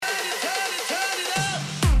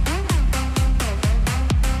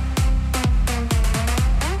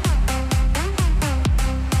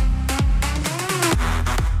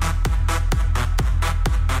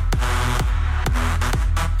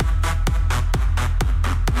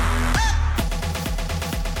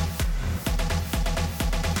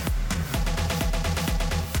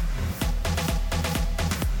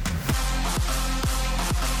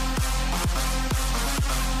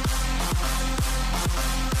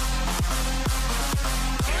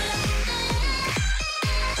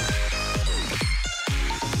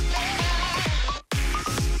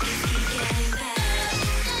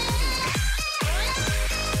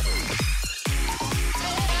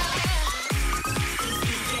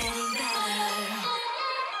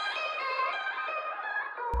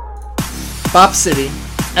Bop City,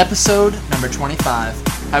 episode number 25.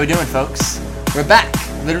 How we doing, folks? We're back,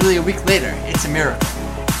 literally a week later. It's a miracle.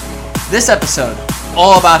 This episode,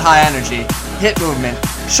 all about high energy, hip movement,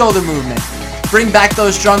 shoulder movement. Bring back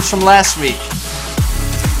those drums from last week.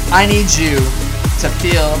 I need you to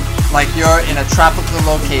feel like you're in a tropical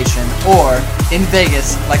location or in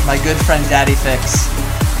Vegas like my good friend Daddy Fix.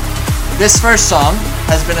 This first song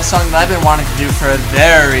has been a song that I've been wanting to do for a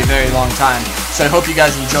very, very long time, so I hope you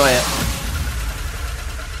guys enjoy it.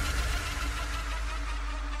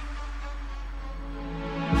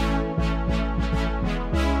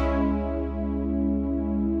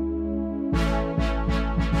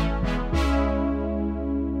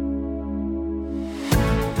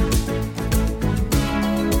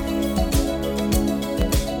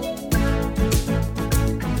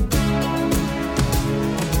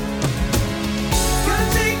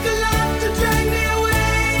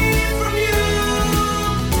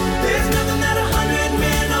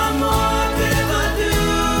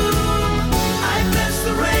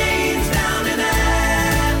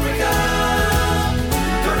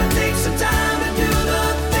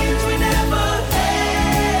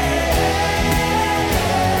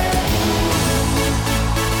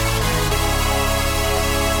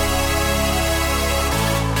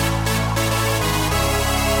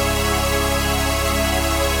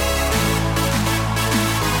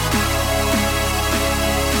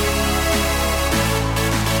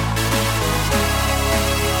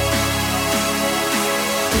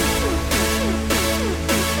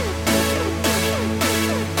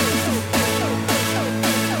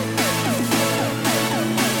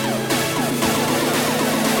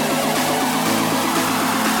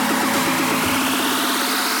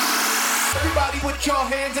 Put your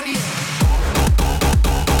hands in the air.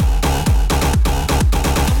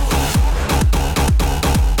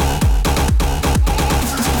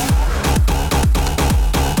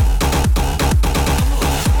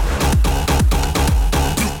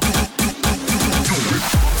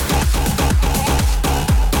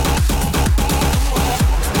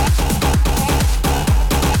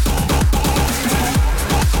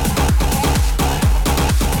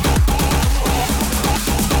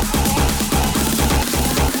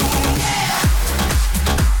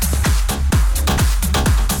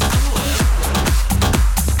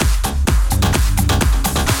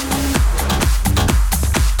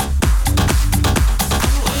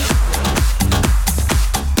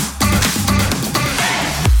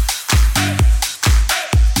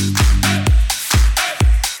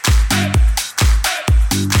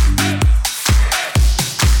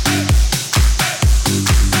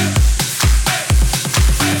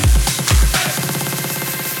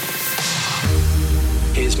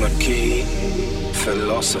 My key,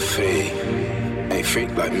 philosophy. A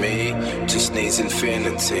freak like me just needs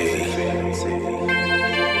infinity.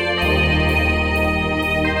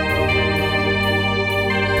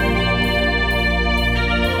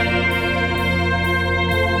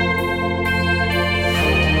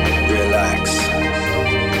 Relax,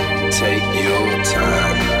 take your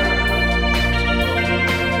time.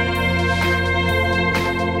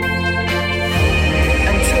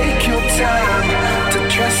 And take your time.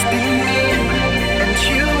 Trust in me, and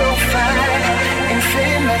you will find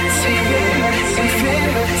infinity,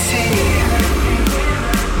 infinity.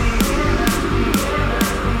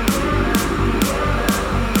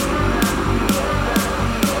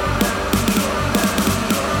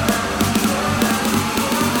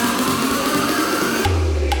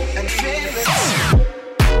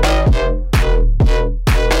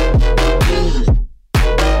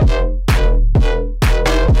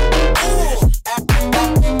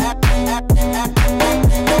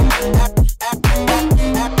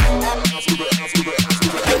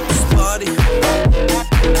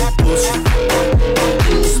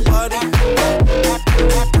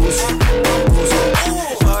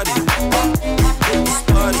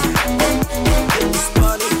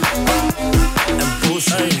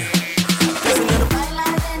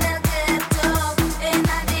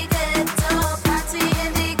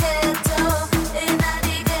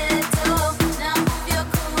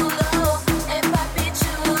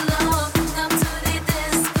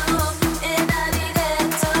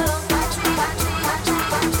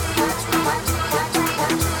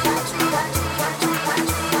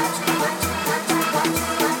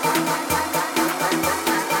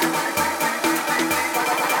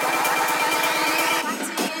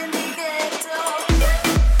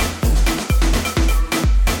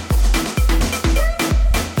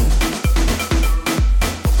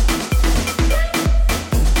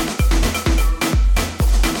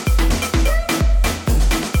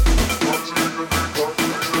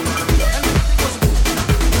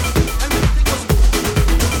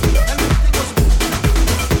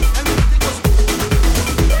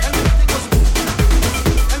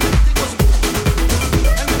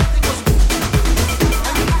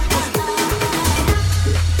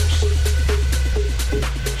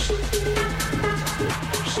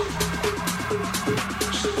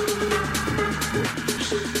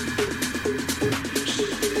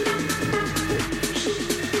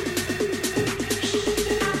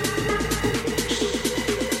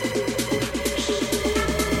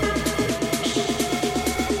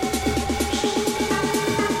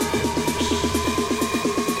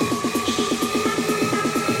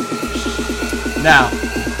 Now,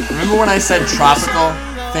 remember when I said tropical?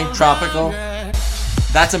 Think tropical?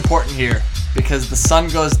 That's important here because the sun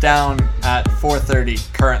goes down at 4:30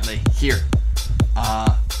 currently here.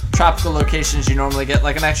 Tropical locations you normally get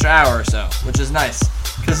like an extra hour or so, which is nice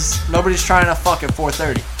because nobody's trying to fuck at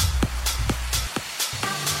 4:30.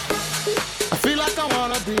 I feel like I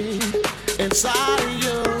wanna be inside of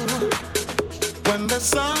you when the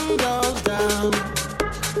sun goes down.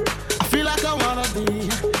 I feel like I wanna be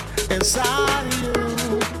inside of you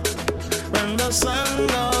when the sun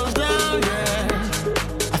goes down, yeah.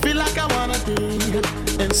 I feel like I wanna be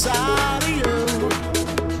inside of you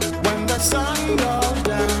when the sun goes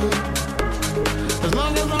down. As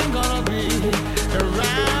long as I'm gonna be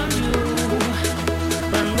around you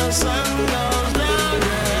when the sun goes down,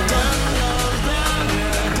 yeah. Sun goes down,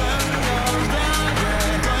 yeah. Sun goes down, yeah.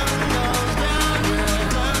 Sun goes down, yeah.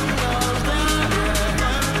 Sun goes down, yeah.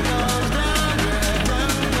 Sun goes down, yeah.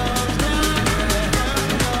 Sun goes down,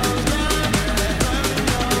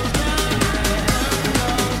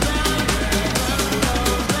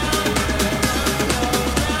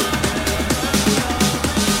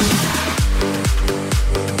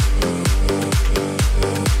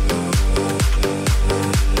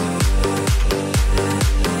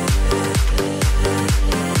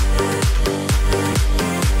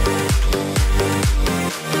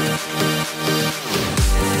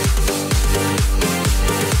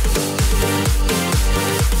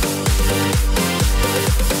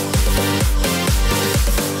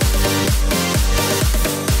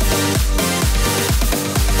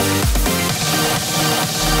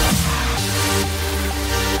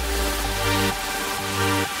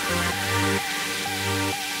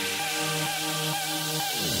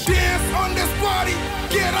 Dance on this party,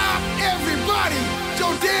 get up, everybody. Yo,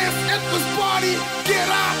 dance at this party, get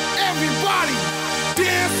up, everybody.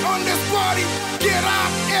 Dance on this party, get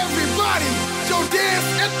up, everybody. Yo, dance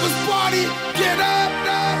at this party, get up,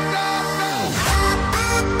 up, up,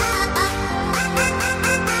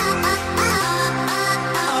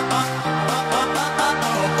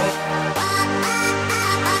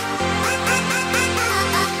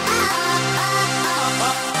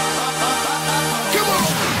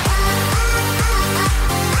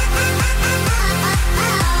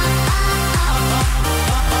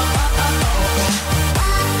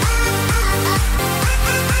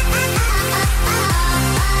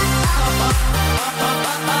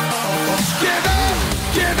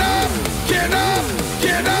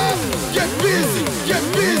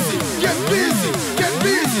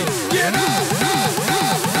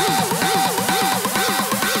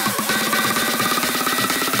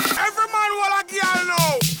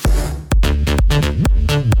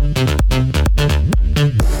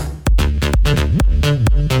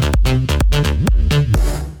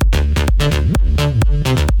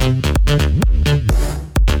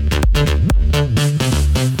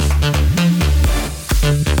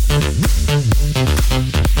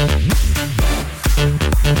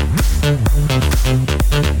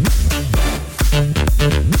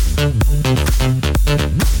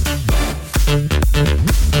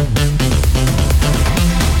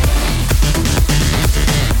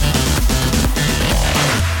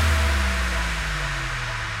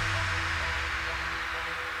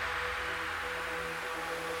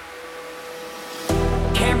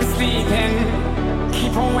 sleeping,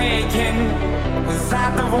 keep on waking.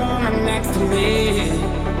 Without the woman next to me,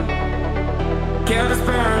 guilt is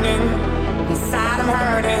burning, inside I'm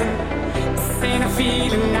hurting. This ain't a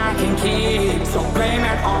feeling I can keep, so blame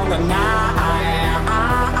it on the night.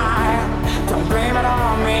 Don't blame it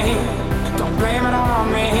on me, don't blame it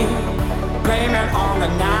on me. Blame it on the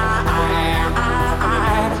night.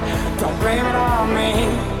 Don't blame it on me,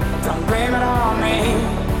 don't blame it on me.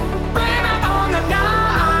 Blame it on the night.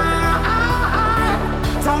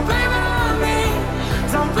 Don't blame it on me,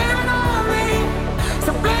 don't blame it on me.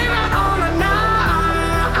 So blame it on the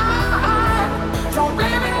night. Don't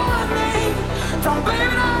blame it on me, don't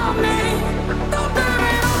blame it on me. Don't blame it on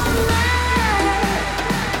me.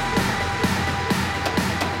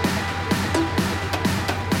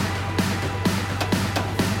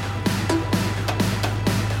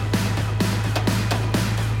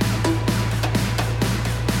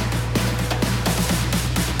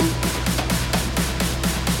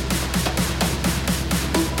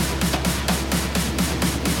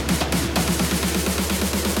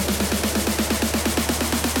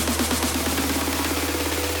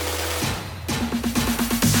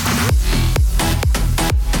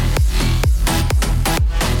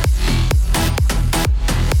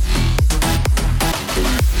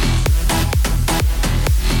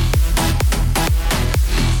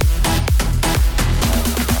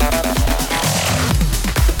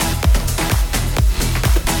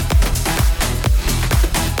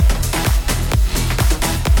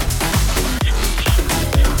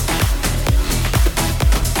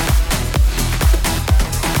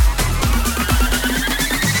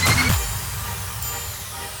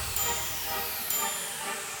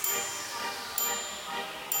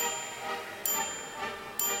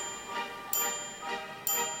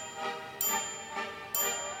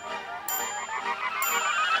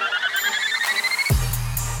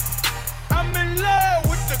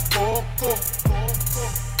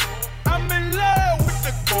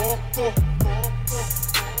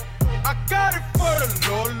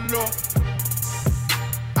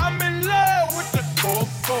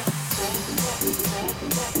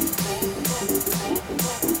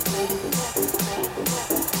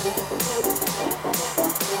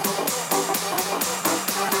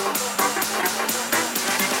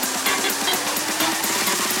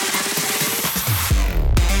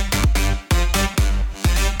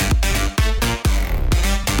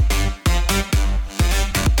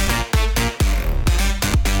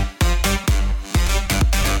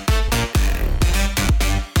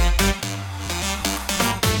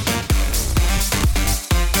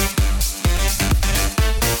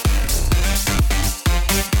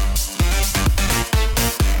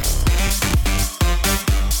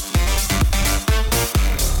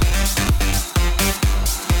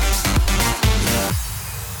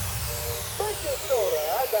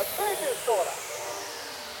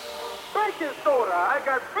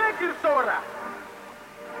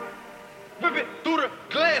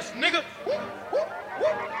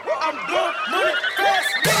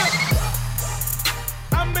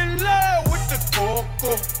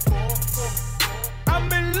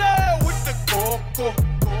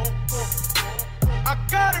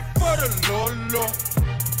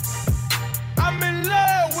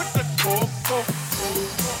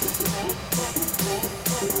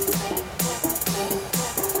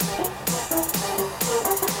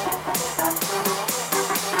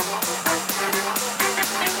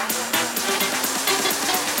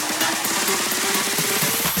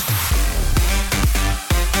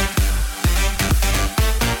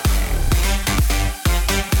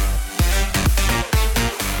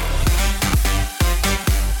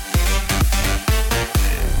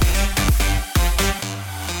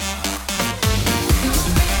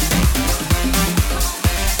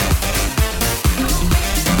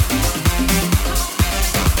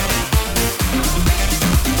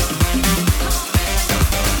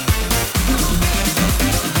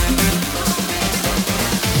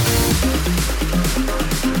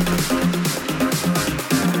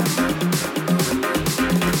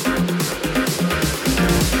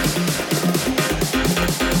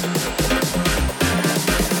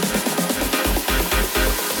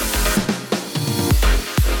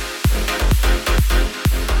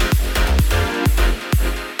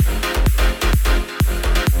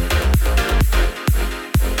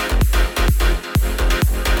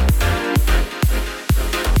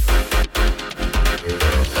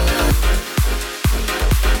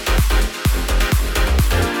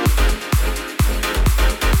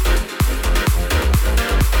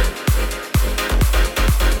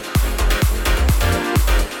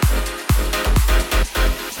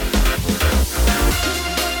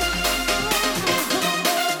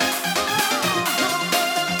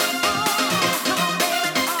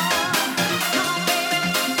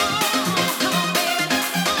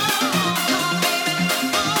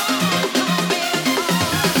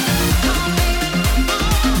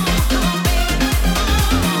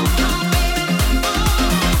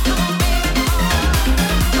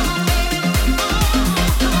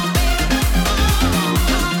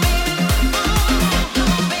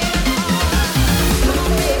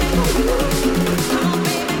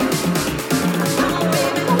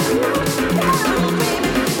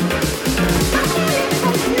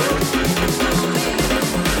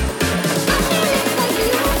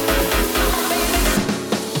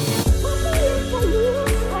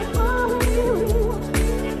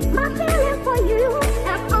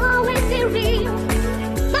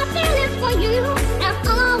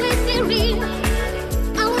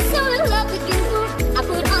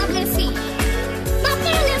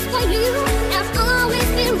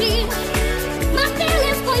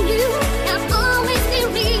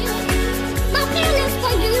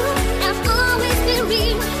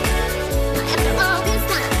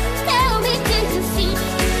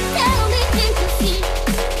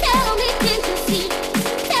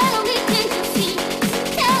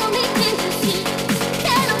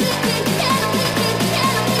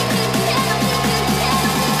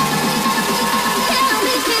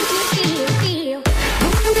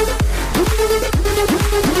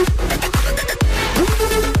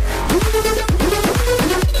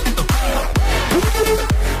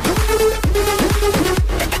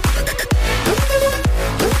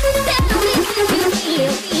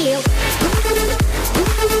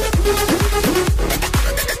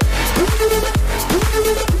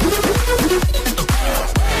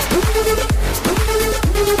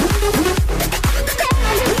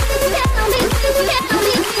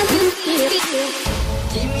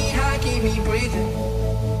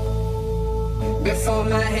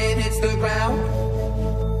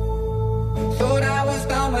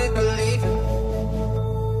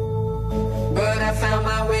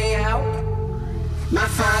 My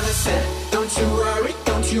father said, don't you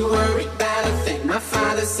worry about a thing. My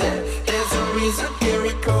father said, there's a reason, here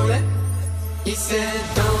we call it. He said,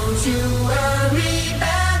 don't you worry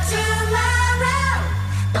about tomorrow.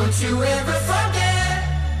 Don't you ever forget.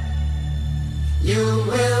 You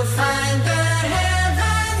will find the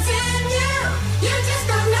heavens in you. You just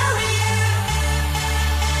don't know it yet.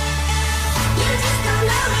 You just don't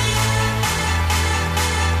know it yet.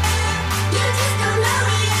 You just don't know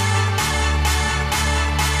it yet.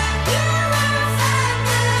 You will find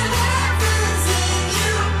the heavens in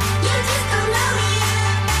you. You just don't know it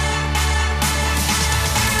yet.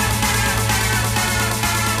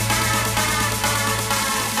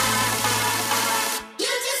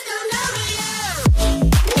 You just don't know it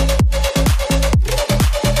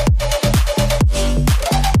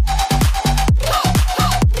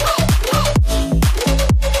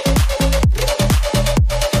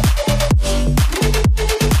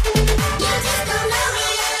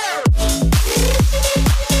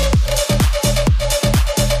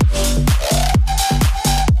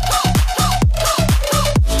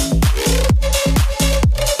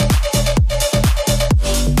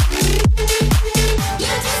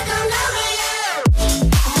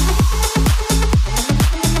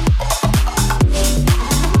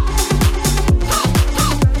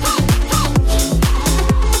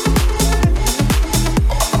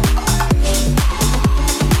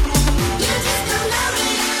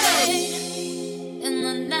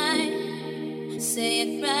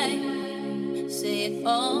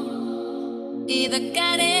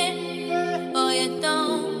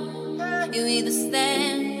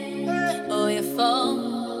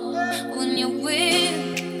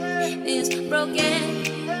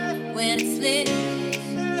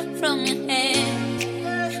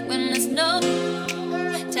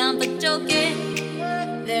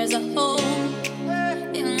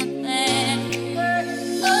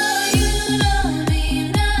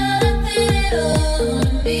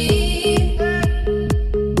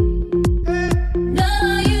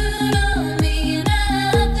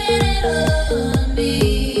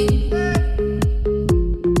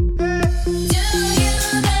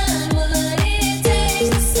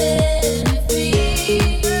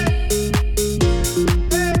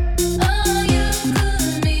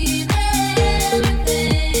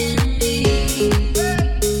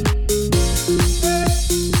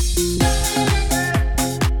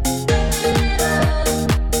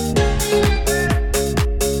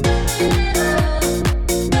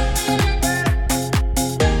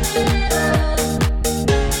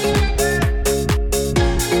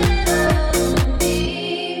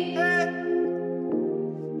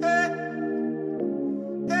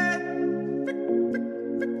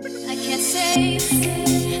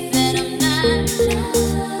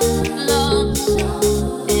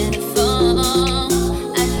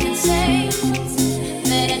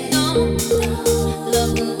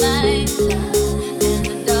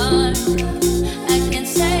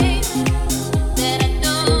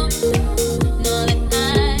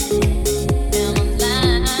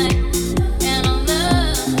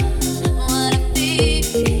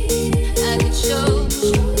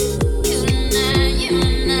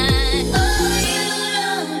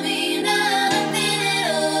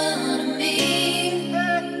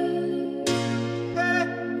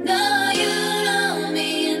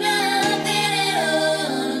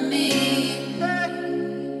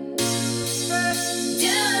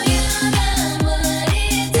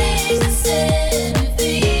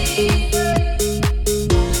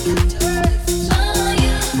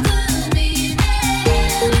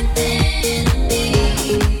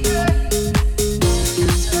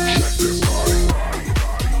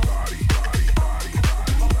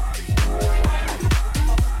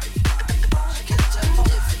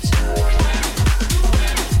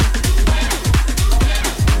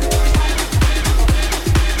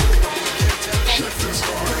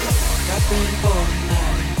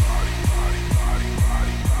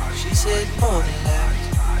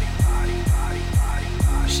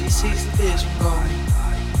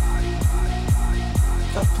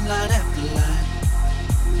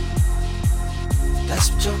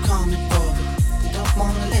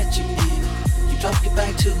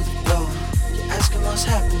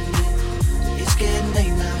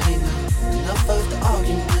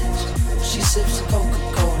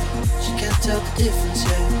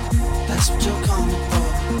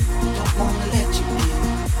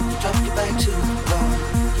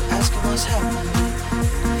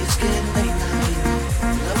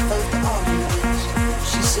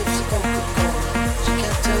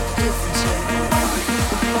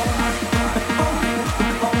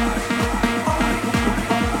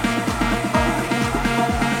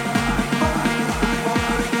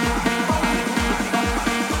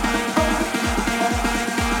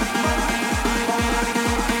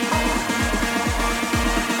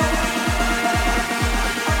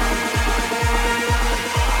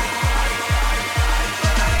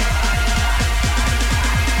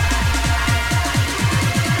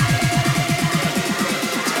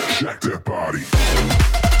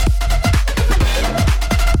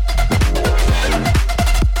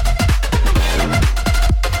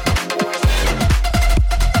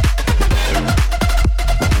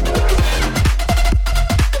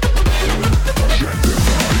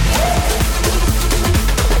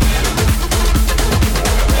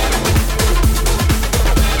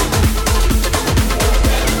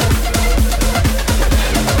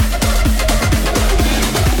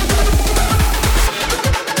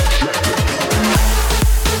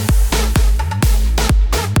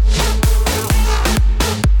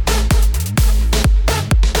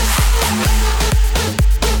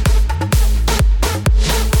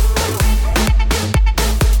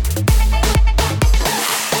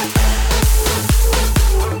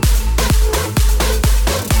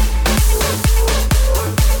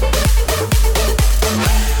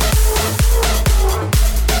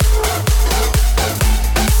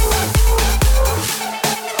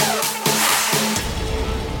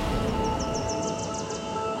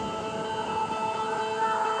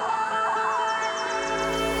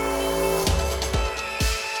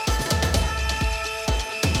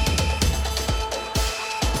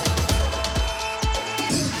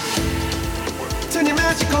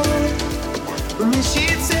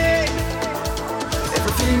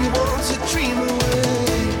everything you want to dream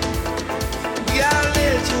away. We are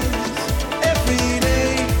legends every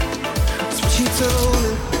day. That's what she told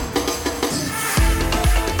me.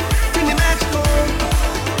 Bring it magical.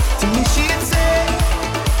 To me she'd say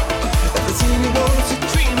everything you want to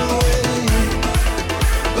dream away.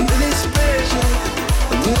 Under this pressure,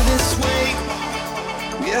 under this weight,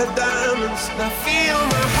 we are diamonds. And I feel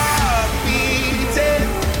my heart beating.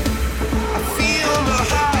 I feel my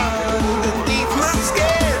heart underneath my skin.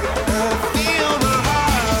 I feel my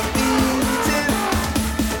heart beating.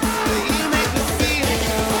 You make me feel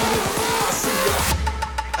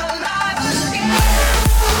alive again.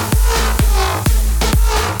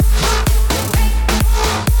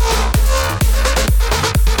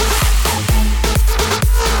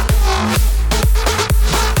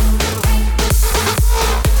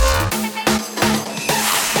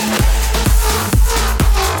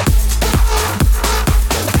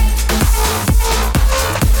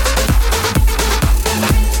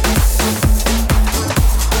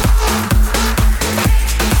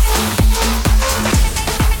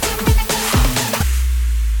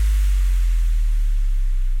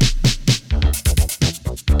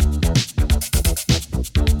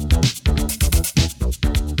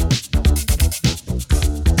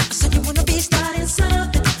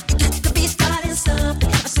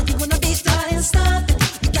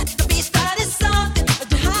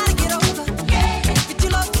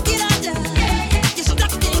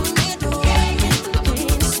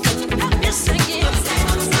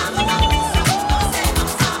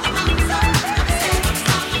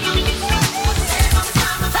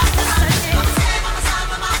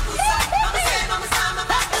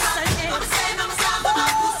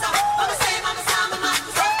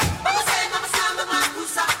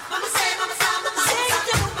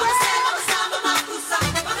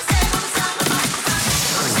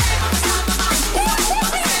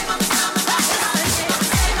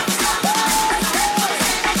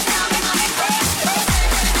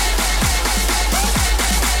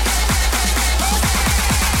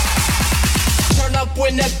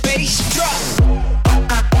 When that bass drop.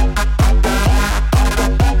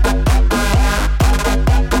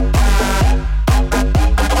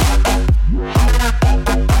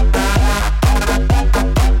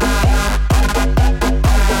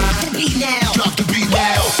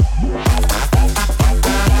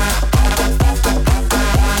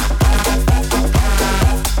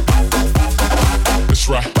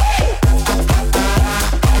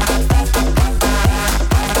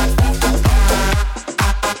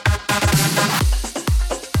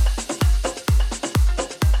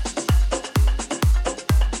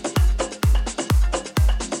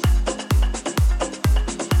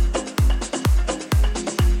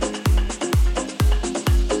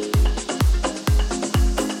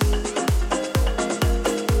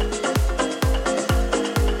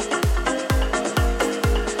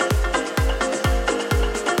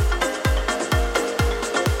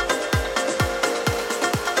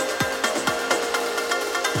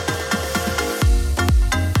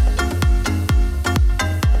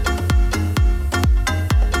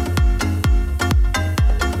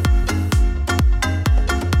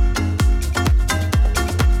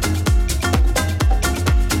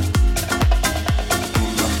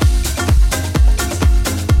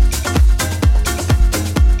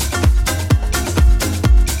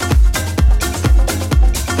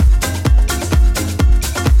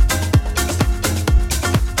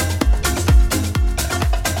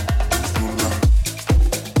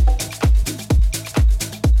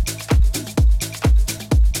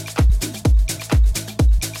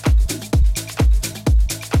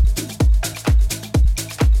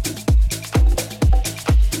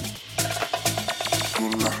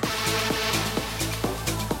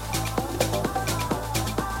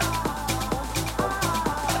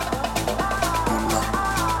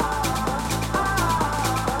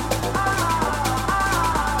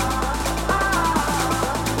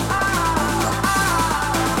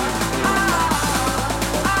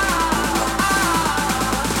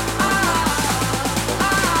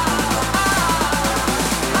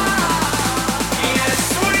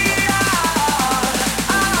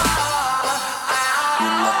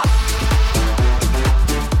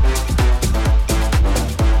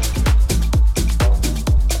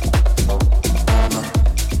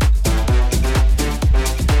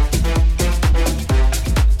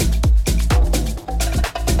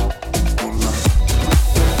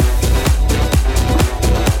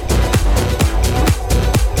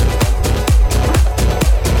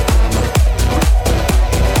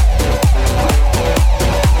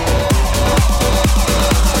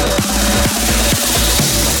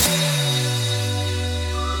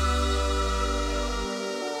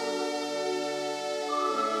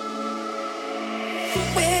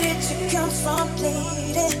 Where did you come from,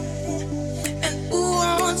 lady? And ooh,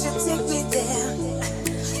 I want you to take me there.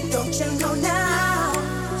 Don't you know now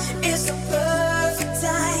is the perfect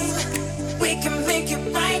time? We can make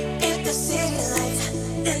it right in the city light.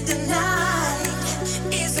 And the night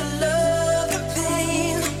is a love and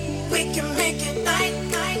pain. We can make it night,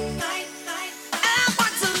 night, night, night. I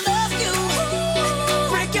want to love you.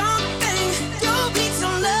 Break your thing. You'll be so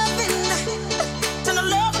loving. To the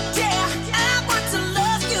love, yeah. I want to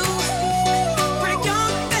love you. Break your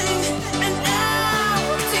thing. And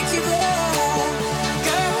I'll take you there,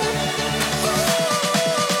 girl.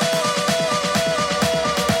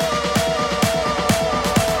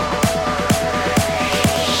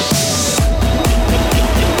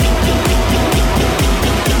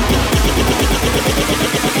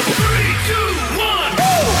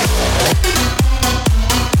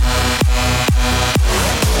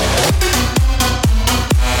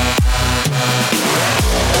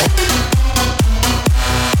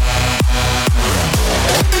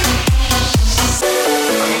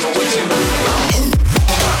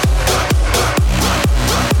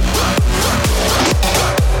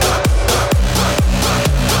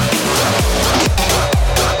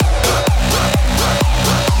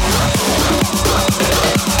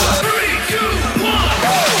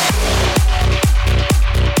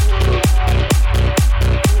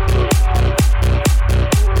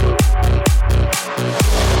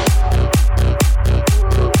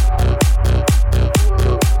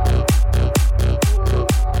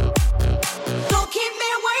 Don't keep me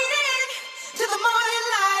waiting till the morning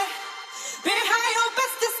light. Behind your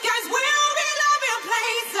best disguise will be love in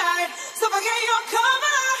plain sight. So forget your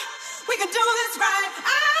cover, we can do this right.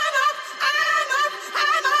 I'm up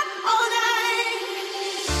all night.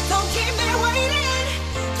 Don't keep me waiting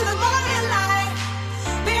till the morning light.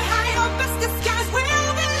 Behind your best disguise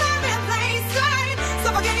will be love in plain sight. So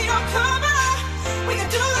forget your cover, we can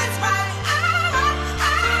do this right. I'm up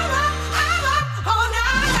all night. All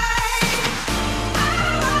night.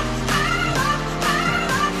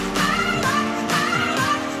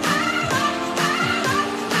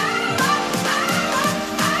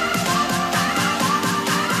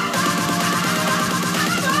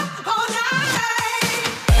 All night.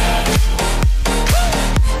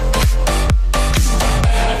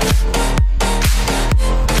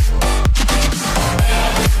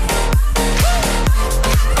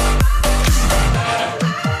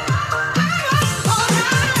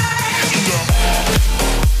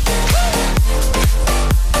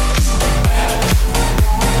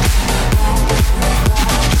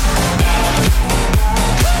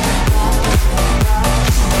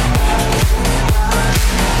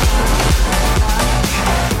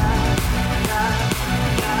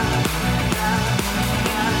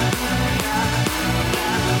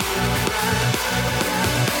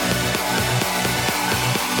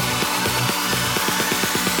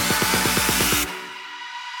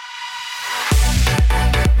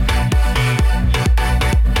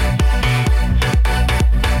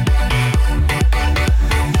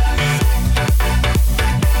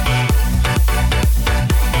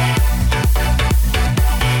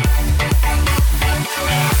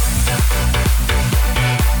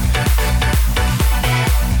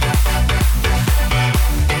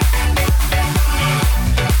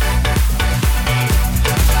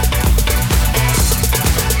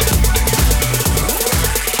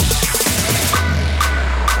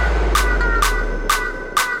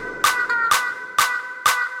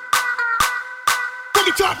 From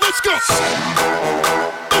the top, let's go.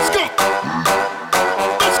 Let's go.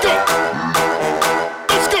 Let's go.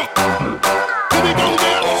 Let's go. Here we go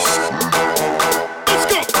now. Let's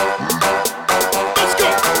go. Let's go.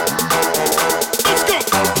 Let's go.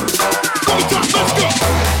 From the top, let's go.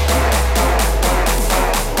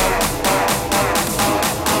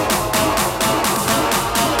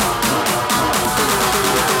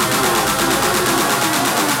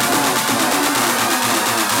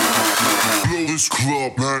 Blow this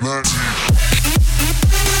club, man.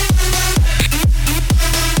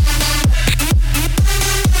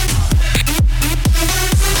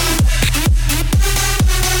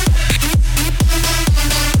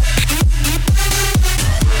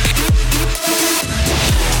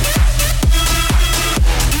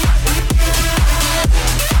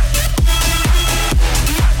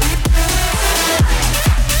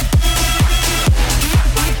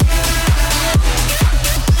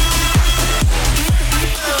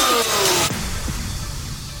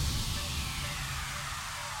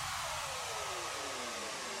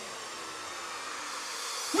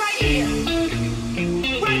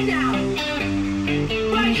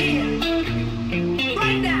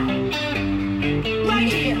 Right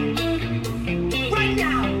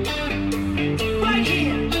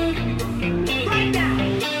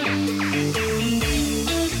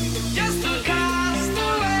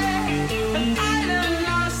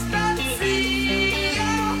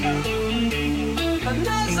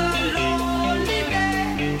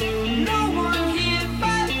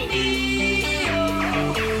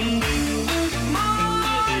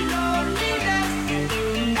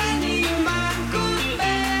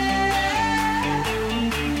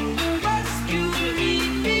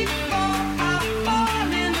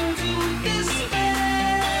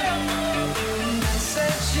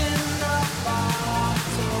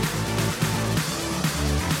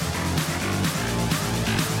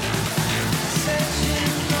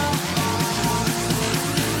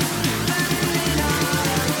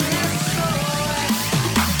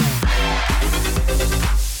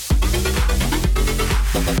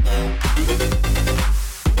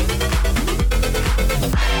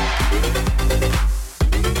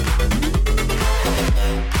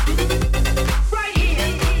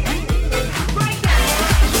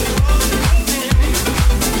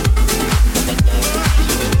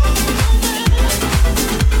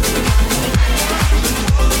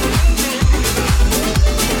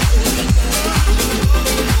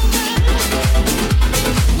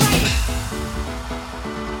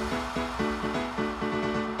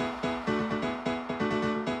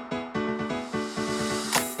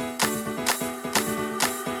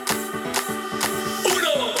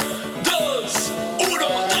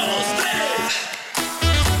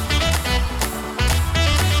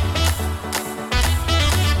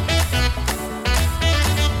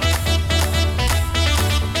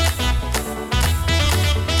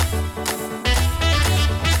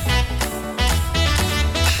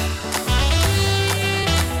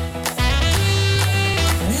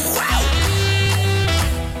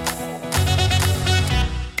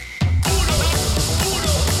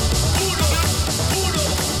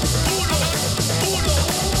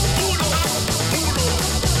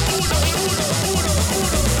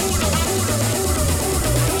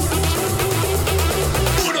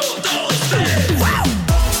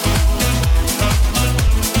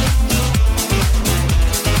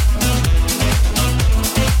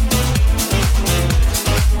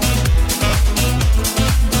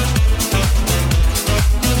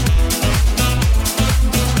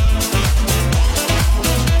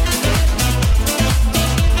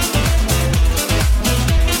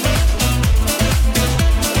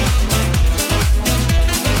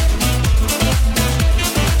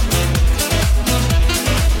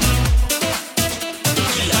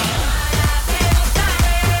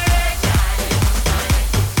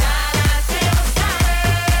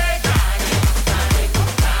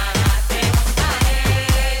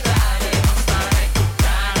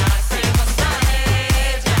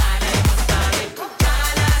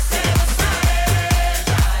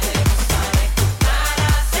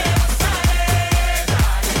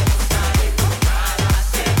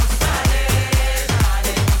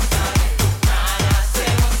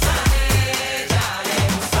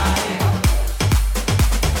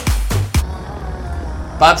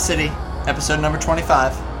Lob City, episode number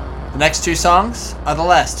 25. The next two songs are the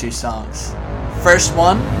last two songs. First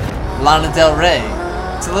one, Lana Del Rey.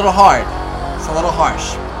 It's a little hard. It's a little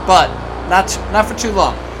harsh, but not for too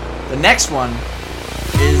long. The next one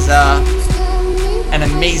is an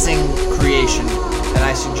amazing creation, and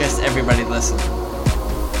I suggest everybody listen.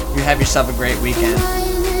 You have yourself a great weekend.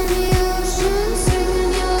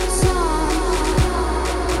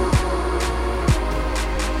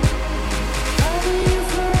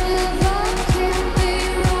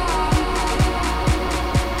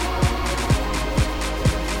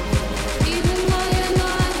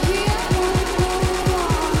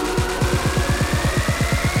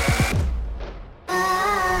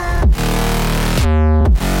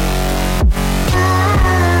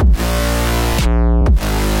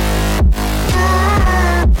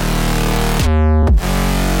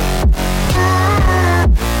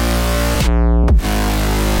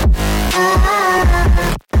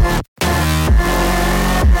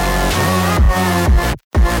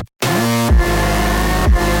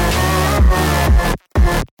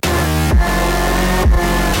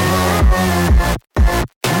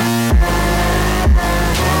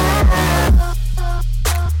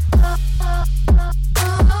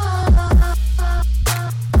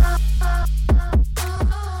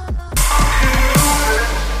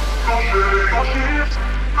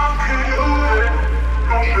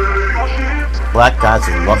 Black guys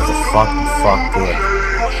who love to fuck and fuck good.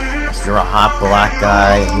 If you're a hot black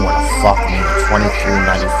guy and you wanna fuck me at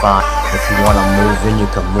 $23.95, if you wanna move in, you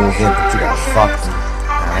can move in, but you gotta fuck me.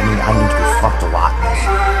 I need to be fucked a lot, man.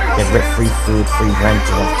 Get rid free food, free rent,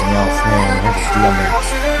 and everything else, man. Here's the deal, man.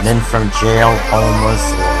 Men from jail,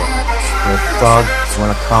 homeless, or a thug, you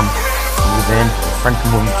wanna come move in, your friend can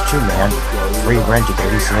move in too, man. Free rent, you get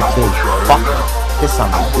at least in a key. Fuck me. Piss on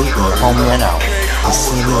me, beat me, home me now. You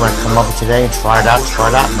see me when I come over today and try it out,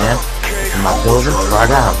 man. In my building, try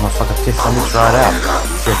it out. Motherfucker, piss on me, try it out.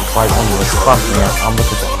 See if it's quite funny as fuck, man. I'm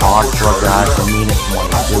looking for hardcore guys who mean it,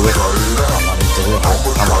 want to do it. I want to do it.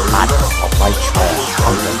 I'm a hot, a white trash.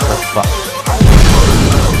 I'm the fuck.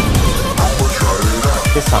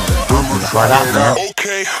 Piss on me, beat me, try it out, man.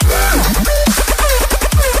 Okay.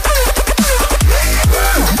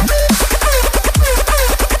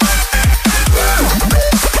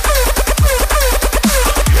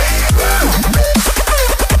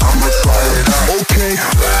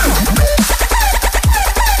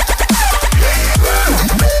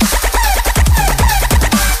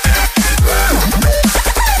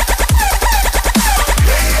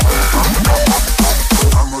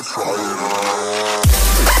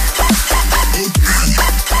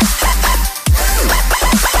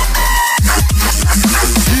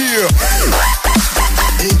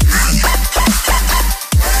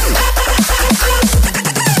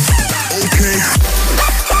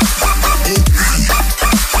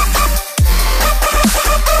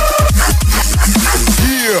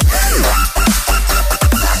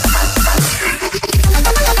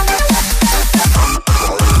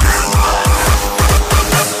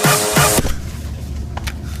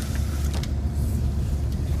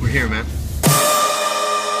 We're here, man.